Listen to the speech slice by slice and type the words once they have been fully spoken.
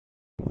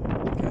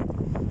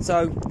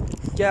So,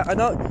 yeah, I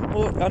know.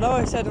 Well, I know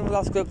I said in the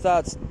last clip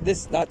that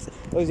that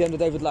was the end of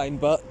David Lane,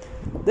 but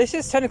this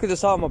is technically the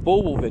start of my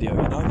Bulwell video,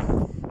 you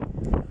know.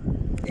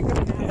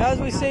 As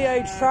we see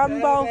a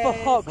tram bound for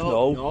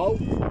Hucknall,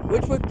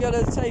 which we're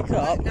gonna take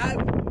up.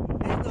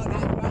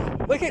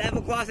 We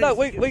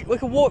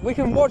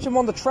can watch them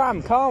on the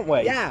tram, can't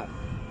we? Yeah.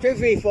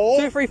 234.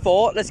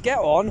 234. Let's get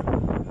on,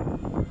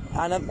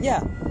 and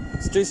yeah,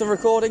 let's do some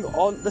recording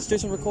of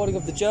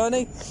the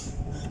journey.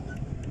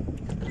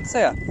 So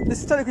yeah, this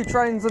is technically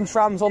trains and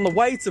trams on the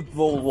way to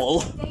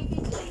Bulwell,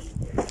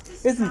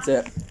 isn't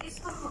it?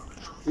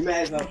 You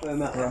may as well put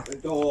them at the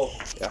door.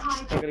 Yeah,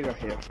 I'm gonna go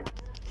here.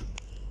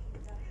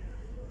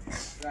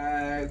 So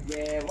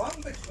we're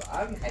on the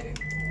tram heading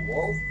to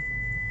Bulwell.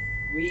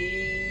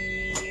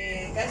 We're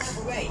going to have a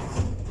race.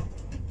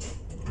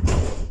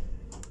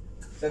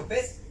 So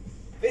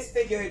this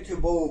video to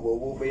Bulwell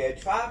will be a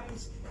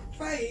trams,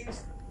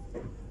 trains,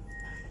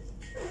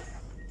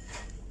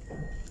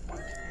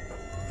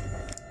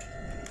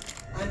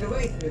 and a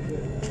race video.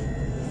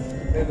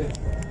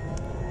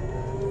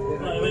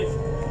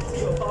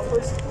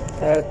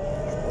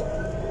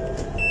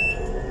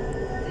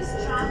 This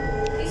tram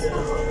is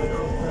for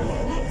Hucknall.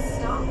 Next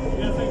stop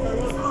is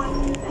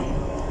Flying Scotsman.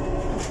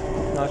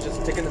 No, it's just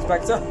a ticket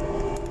inspector.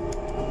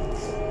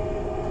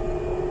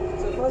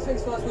 So first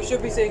things first, we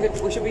should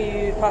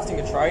be passing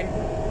a train.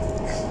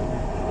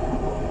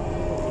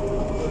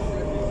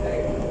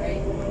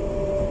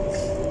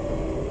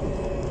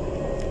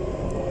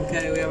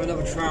 Okay, we have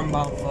another tram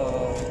bound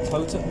for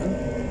Tottenham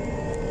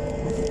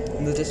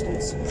in the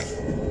distance.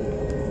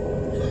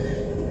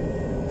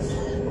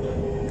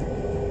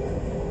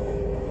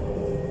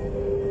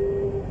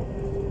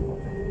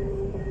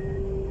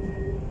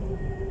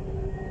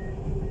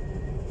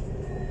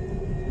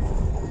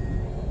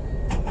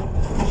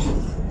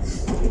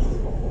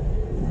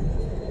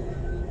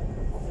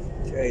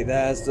 Okay,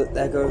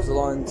 there goes the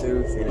line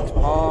to Phoenix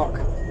Park.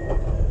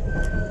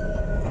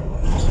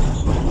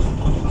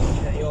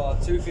 Yeah, you are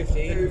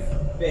 2:15.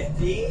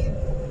 2:15.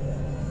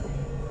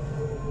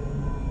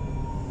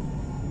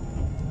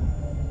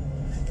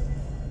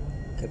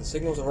 Okay, the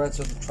signals are red,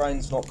 so the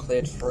train's not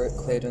cleared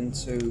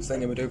into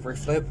Thingamadoobery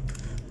Flip.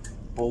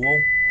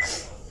 Bulwell.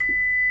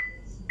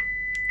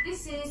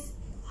 This is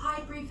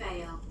Highbury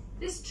Vale.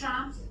 This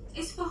tram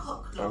is for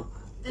Hucknall.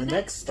 The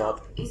next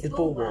stop is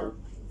Bulwell.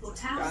 For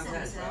town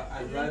centre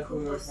and local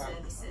bus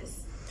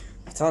services.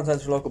 Town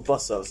centre and local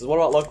bus services. What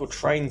about local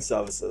train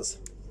services?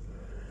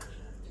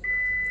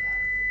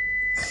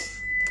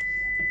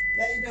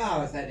 Yeah, you know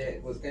how I said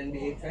it was going to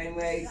be a train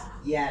race?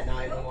 Yeah,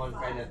 not even one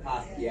train has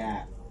passed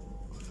yet.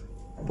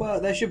 Well,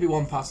 there should be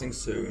one passing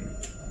soon.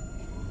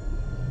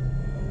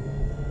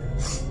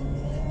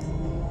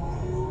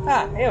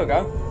 Ah, here we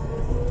go.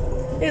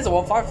 Here's a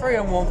 153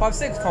 and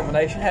 156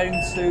 combination heading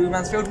to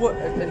Mansfield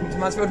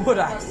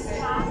Woodhouse.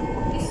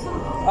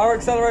 Our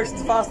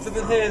acceleration's faster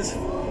than his.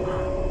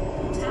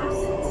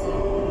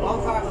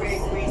 153,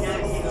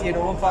 390.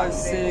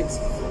 156,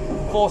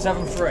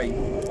 473.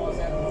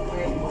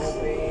 473 will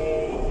be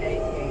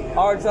 18.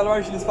 Our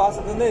acceleration is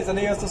faster than this, and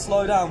he has to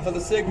slow down for the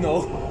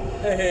signal.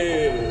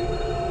 Hey.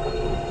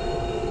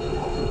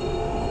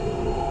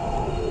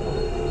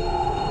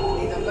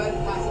 These are both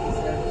passing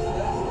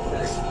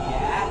services.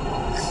 Yeah.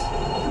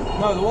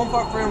 No, the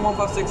 153 and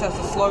 156 has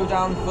to slow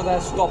down for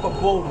their stop at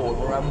Bulwell,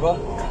 remember?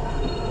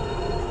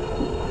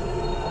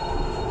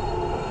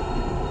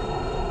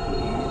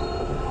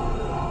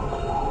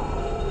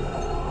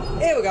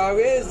 Here we go,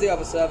 here's the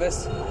other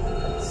service.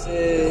 This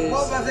is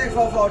 456,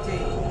 414.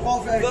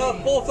 413. the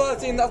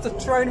 413, that's the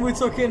train we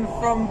took in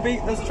from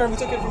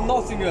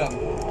Nottingham.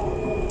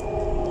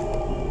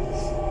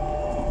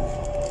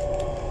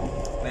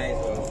 May as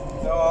well.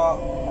 So,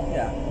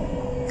 yeah.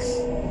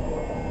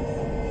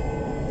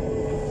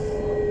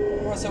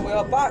 Right, so we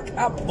are back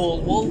at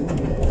Bulwell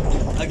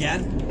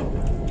again.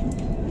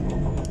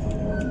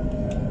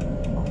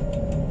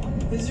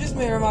 Is it just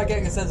me or am I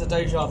getting a sense of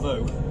deja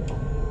vu?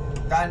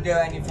 Don't do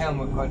any film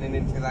recording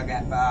until I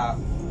get back.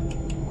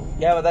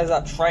 Yeah, but there's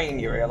that train,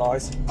 you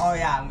realise. Oh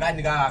yeah, I'm going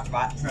to go after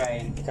that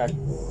train. Okay.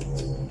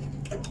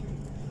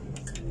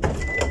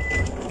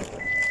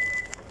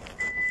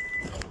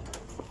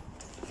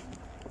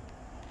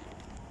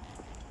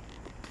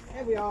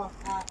 Here we are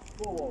at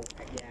Bulwell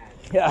again.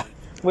 Yeah,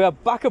 we are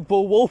back at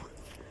Bulwell.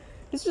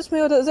 It's just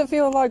me, or does it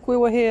feel like we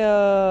were here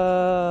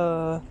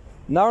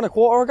an hour and a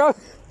quarter ago?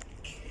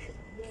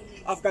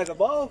 Off goes the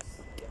ball.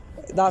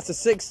 That's a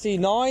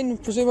 69,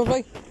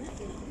 presumably.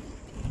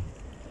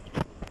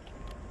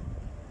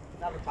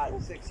 Another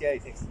time,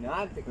 68,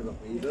 69, pick us up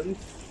even.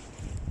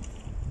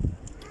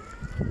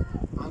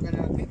 I'm going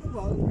to pick the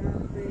ball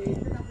and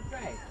pick up the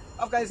train.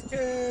 Off goes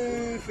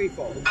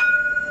 234.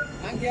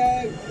 Thank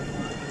you.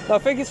 No, I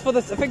think it's for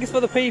the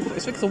people.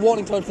 It's a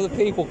warning tone for the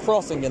people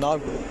crossing, you know.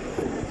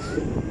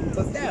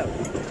 But still.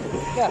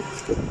 Yeah.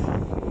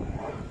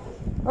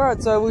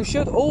 Alright, so we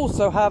should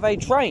also have a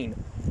train.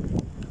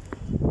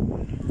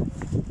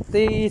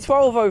 The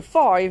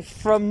 12:05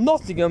 from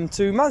Nottingham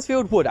to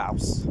Mansfield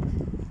Woodhouse.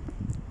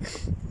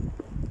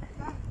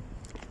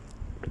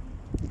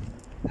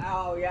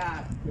 Oh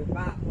yeah, the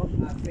back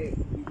 156.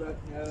 You got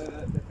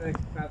the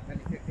 35,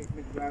 26, 6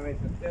 minutes railways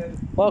for 2.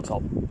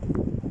 Worktop.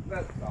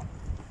 Workshop.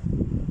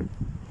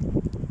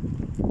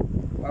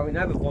 Well, we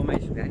know the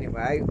formation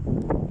anyway.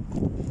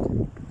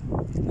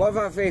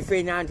 153,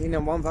 319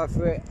 and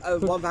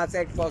 153,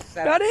 156,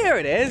 47. And here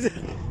it is.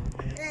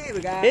 Here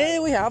we go.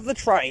 Here we have the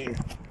train.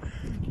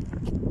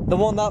 The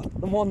one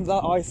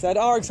that I said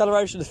our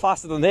acceleration is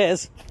faster than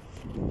theirs.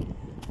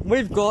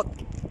 We've got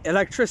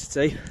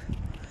electricity.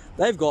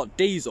 They've got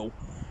diesel.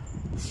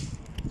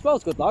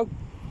 Smells good though.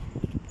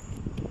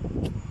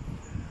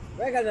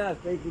 We're gonna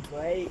have big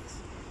brakes.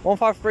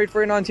 153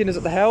 319 is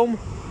at the helm.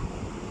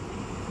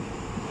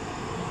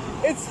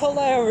 It's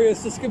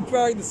hilarious just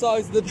comparing the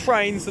size of the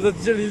trains to the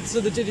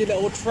giddy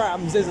little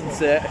trams,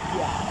 isn't it?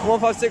 Yeah.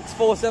 156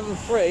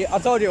 473. I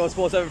told you it was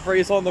 473.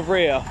 It's on the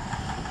rear.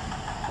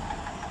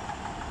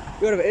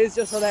 It is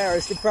just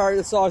hilarious comparing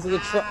the size of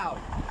the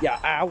Yeah,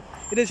 ow.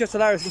 It is just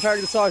hilarious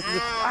comparing the size of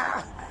the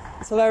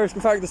It's hilarious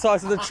comparing the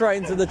size of the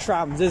trains and the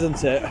trams,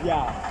 isn't it?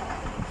 Yeah.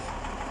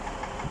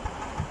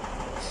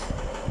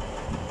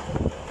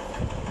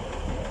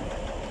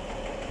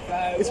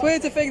 It's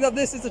weird to think that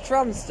this is a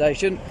tram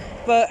station,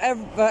 but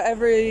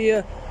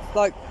every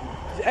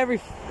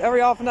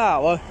half an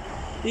hour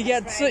you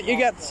get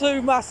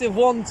two massive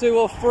 1, 2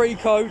 or 3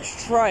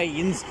 coach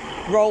trains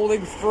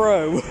rolling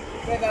through.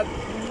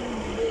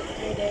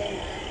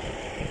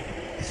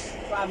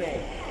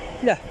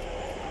 Yeah,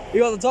 you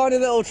got the tiny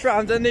little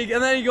trams, and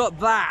then you got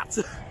that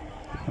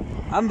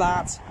and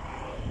that.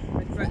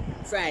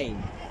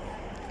 Train.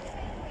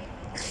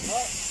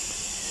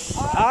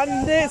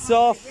 And it's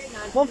off.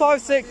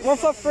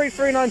 153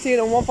 319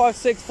 and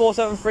 156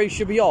 473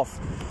 should be off.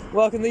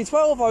 Working the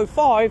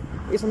 1205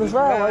 is from the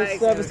railway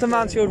service to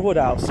Mansfield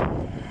Woodhouse. There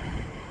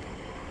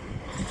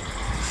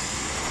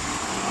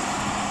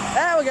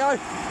we go.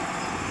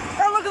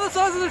 Oh, look at the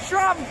size of the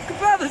tram.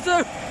 Compare the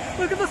two.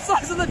 Look at the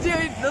size of the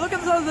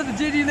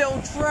giddy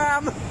little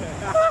tram.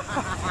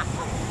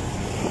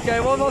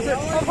 Okay,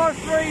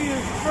 153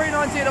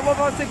 319 and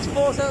 156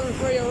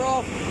 473 are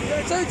off.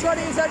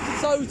 220 is heading to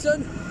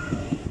Towton.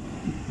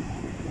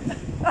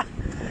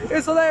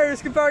 It's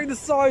hilarious comparing the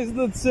size of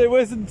the two,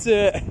 isn't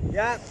it?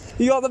 Yeah.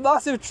 You got the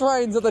massive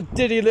trains and the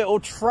diddy little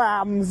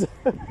trams.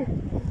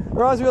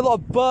 Reminds me a lot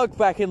of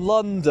Birkbeck in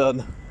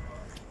London.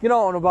 You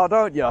know what I'm about,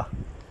 don't you?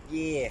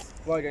 Yes,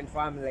 Croydon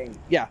family.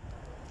 Yeah.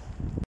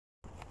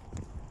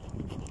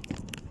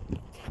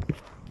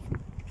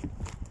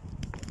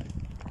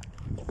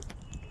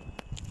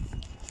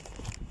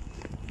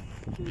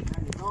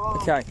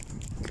 Okay.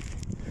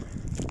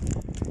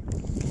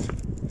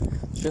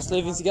 Just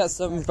leaving to get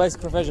some basic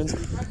provisions.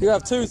 You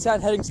have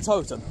 210 heading to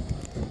Towton.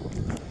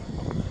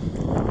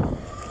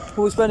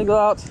 We'll be spending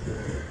about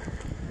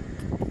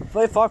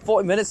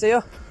 35-40 minutes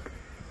here,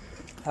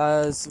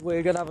 as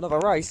we're going to have another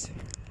race.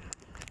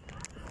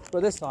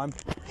 But this time,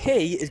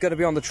 he is going to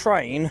be on the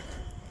train.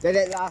 Did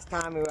it last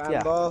time, remember?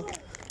 Yeah.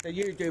 So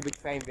you do the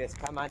train this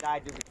time, and I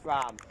do the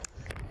tram.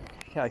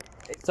 Okay.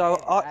 So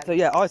I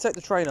take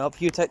the train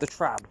up, you take the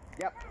tram.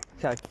 Yep.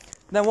 Okay.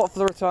 Then what for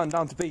the return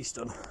down to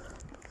Beeston?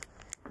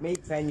 Me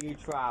train, you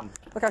tram.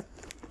 Okay.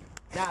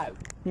 No.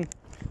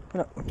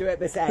 No. Do it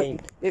the same.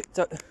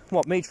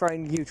 What, me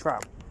train, you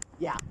tram?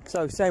 Yeah.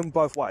 So same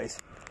both ways?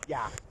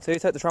 Yeah. So you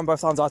take the tram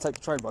both times, I take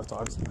the train both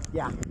times?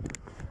 Yeah.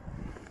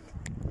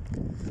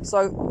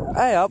 So,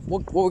 hey up,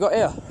 what we got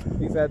here?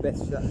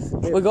 Refurbished.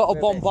 We got a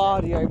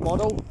Bombardier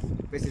model.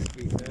 This is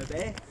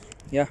refurbished.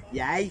 Yeah.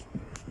 Yay.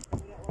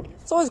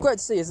 It's always great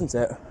to see, isn't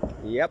it?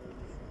 Yep.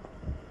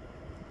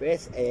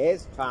 This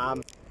is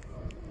tram,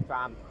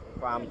 2,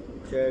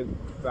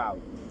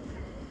 tram.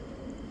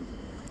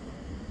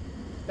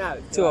 No,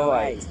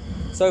 208.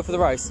 So for the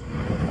race,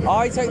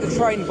 I take the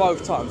train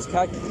both times,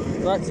 okay?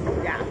 Correct?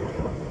 Yeah.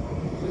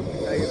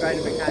 So you're going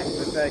to be catching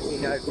for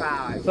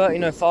 1305.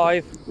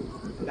 1305.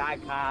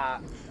 Like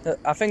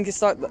I think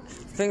it's like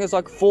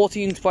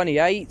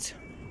 1428.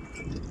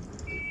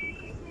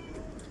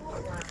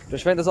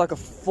 Just think there's like a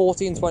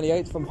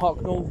 1428 from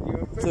Hucknall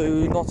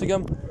to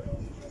Nottingham.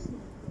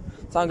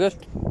 Sound good?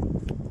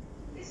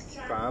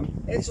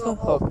 tram. It's for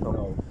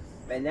Hucknall.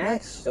 The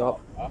next stop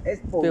is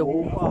Bulwell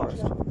Bulwell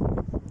Forest.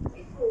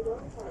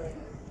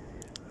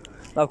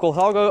 Now, of course,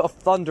 I'll go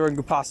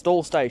thundering past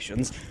all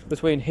stations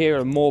between here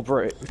and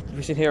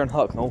between here and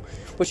Hucknall,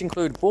 which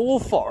include Bulwell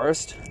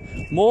Forest,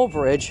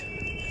 Moorbridge,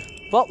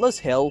 Butler's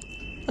Hill,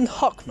 and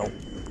Hucknall,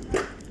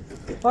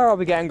 where I'll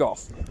be getting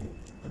off.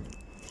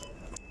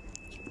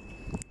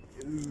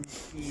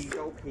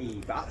 Okay,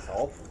 that's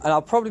off. And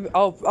I'll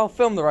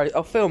film the race.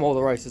 I'll film all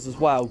the races as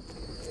well.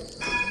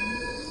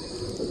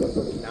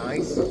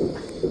 Nice.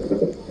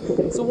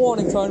 It's a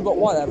warning tone, but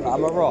whatever.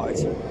 Am I right?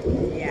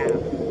 Yeah.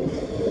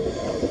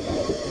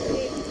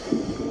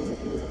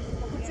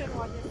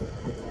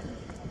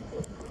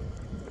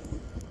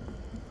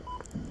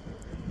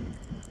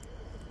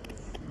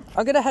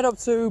 I'm gonna head up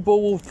to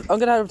Bulwell. I'm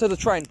gonna head up to the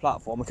train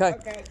platform. Okay.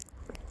 Okay.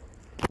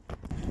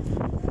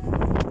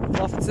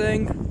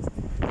 Buffeting.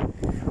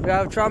 We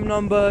have tram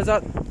numbers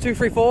at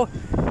 234.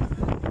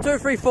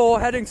 234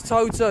 heading to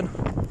Toten.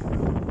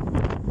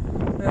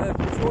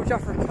 George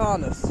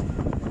Africanus.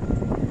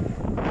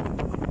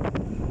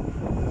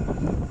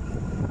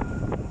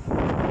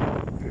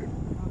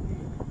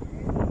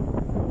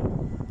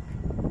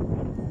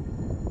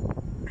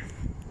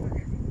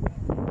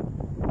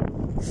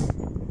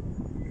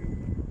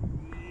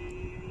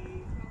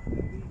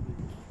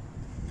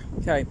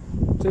 Okay,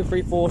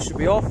 234 should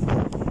be off.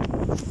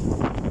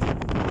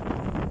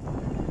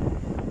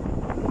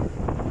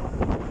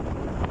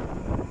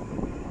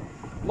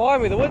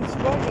 Blimey, the wind's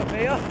strong up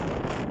here.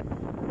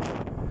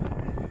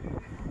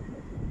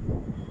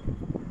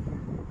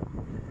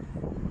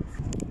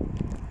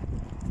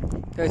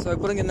 Okay, so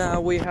putting in now,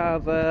 we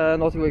have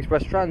Nottingham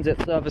Express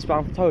Transit service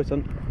bound for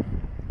Toten.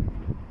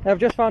 I've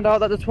just found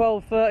out that the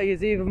 12:30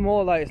 is even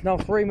more late. It's now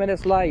 3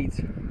 minutes late.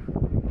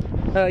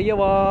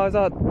 You are, is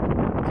that?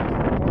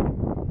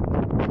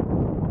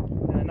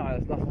 No,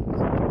 that's nothing.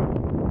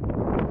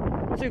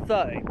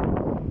 2:30.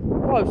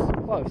 Close,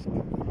 close.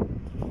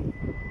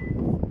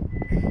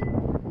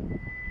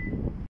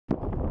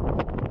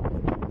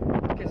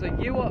 Okay, so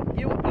you are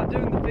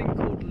doing the thing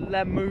called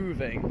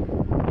moving.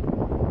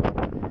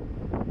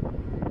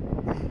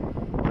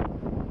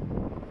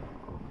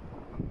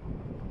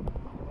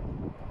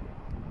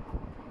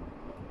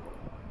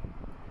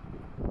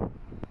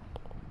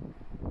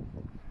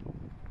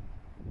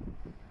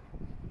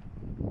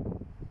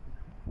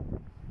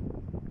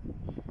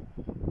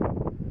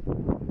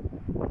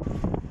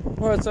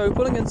 Alright, so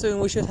pulling in soon,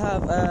 we should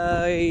have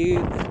a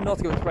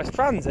Nottingham Express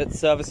Transit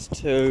service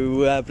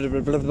to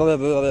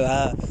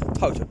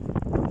Toten.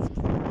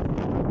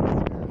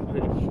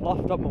 Really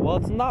fluffed up my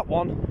words on that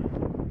one.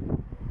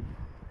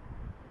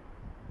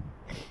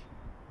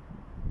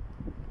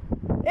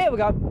 Here we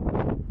go.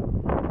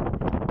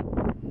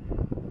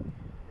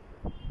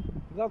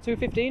 Is that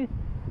 2:15?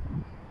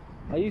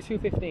 I use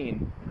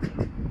 2:15.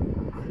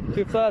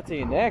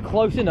 2:13, yeah,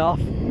 close enough.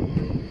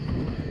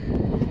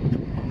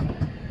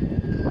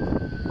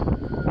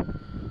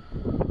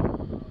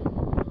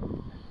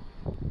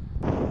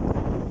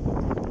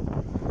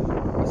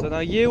 So now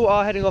you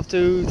are heading off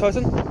to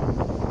Toten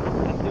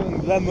and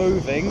doing the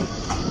moving.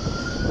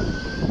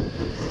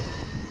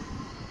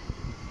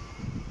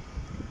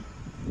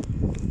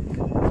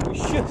 We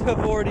should have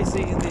already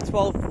seen the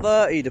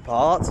 12:30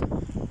 depart,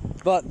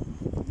 but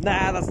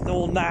nah, that's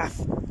all naff.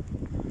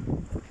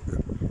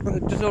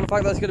 Just on the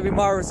fact that it's going to be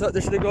my return,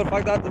 just on the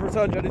fact that the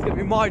return journey is going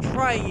to be my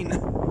train.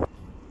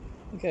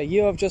 Okay,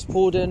 you have just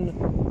pulled in.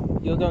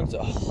 You're going to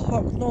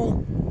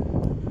Hucknall.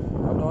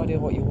 I have no idea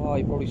what you are.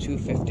 You're probably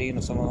 2:15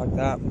 or something like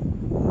that.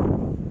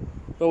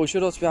 But we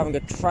should also be having a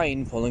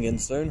train pulling in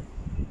soon.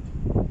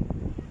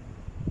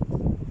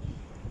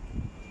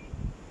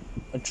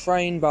 A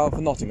train bound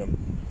for Nottingham.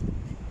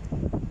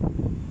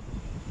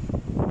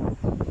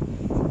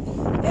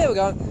 Here we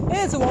go.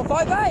 Here's a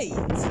 158.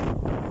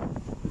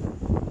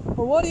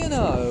 Well, what do you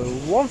know?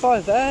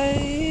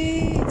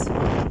 158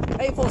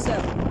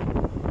 847.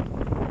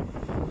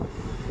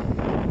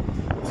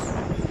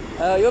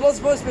 You're not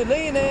supposed to be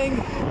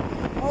leaning.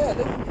 Oh yeah,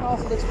 Lincoln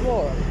Castle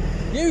Explorer.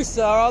 You,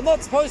 sir, are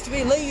not supposed to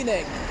be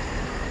leaning.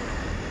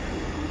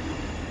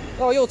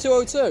 Oh, you're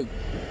 202.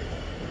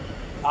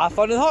 Have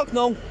fun in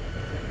Hucknall.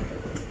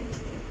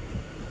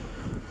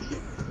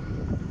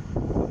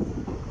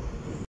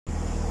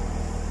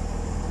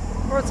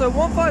 Right, so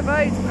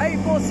 158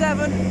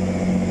 847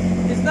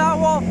 is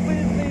now off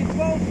with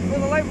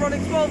the late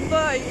running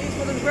 12:30 East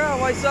Midlands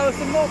Railway service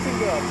to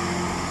Nottingham.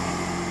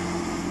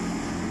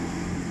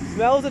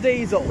 Smells of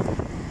diesel.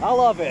 I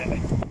love it.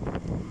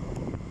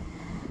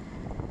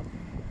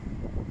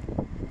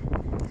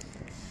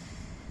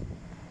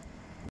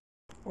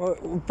 Well,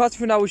 passing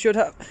through now, we should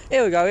have.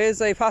 Here we go.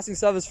 Here's a passing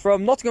service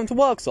from Nottingham to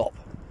Worksop.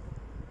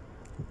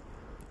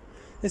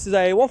 This is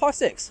a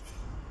 156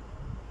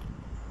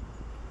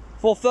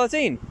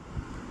 413.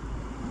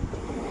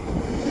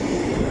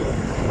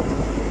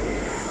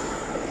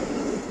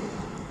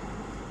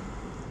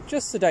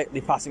 Just sedately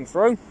passing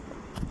through.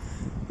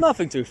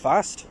 Nothing too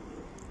fast.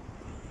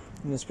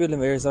 And the speed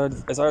limit here is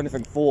only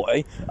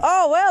 40.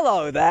 Oh,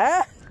 hello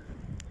there!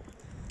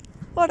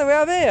 What do we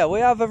have here? We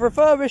have a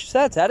refurbished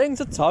set heading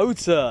to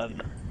Toten.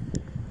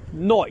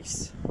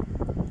 Nice.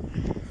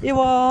 You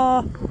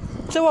are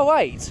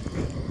 208.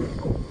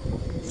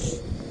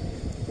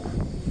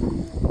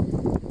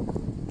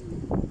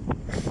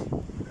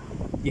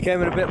 You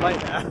came in a bit late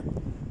there.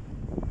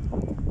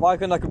 Why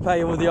couldn't I compare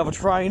you with the other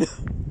train?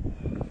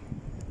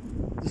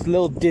 This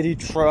little ditty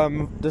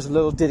tram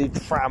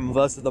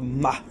versus the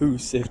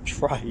massive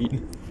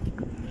train.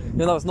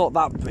 Even though it's not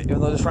that big,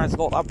 even though the train's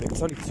not that big,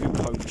 it's only 2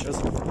 coaches.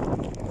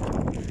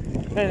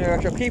 Anyway, I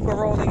shall keep her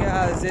rolling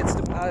as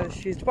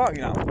she's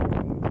departing now.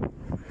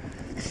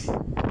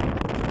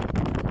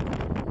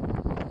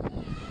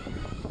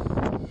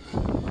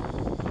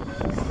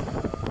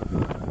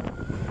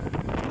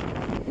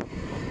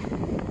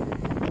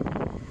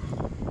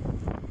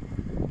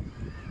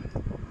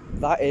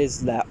 That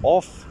is let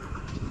off.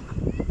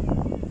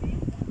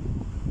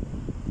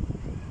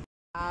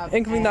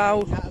 incoming now.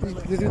 We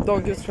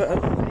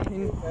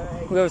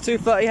have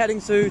 2:30 heading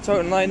to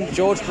Toten Lane,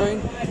 George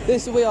Green.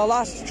 This will be our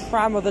last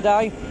tram of the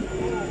day.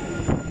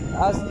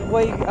 As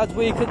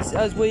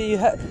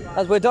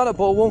we're done at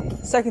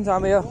Bulwell, second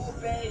time here.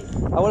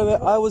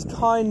 I was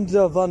kind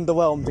of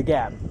underwhelmed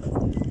again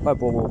by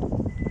Bulwell.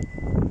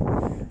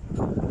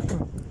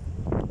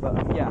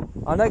 But yeah,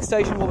 our next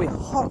station will be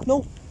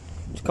Hucknall.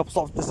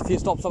 Just a few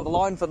stops up the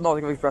line for the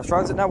Northern Express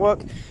Transit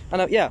Network.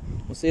 And yeah,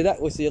 we'll see that.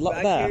 We'll see a lot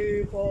there. Thank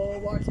you for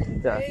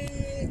watching.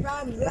 Please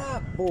run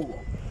that Bulwell.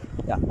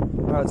 Yeah.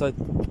 Alright, so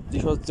be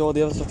sure to do all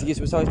the other stuff that you're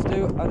supposed to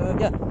do. And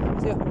yeah,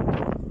 see ya.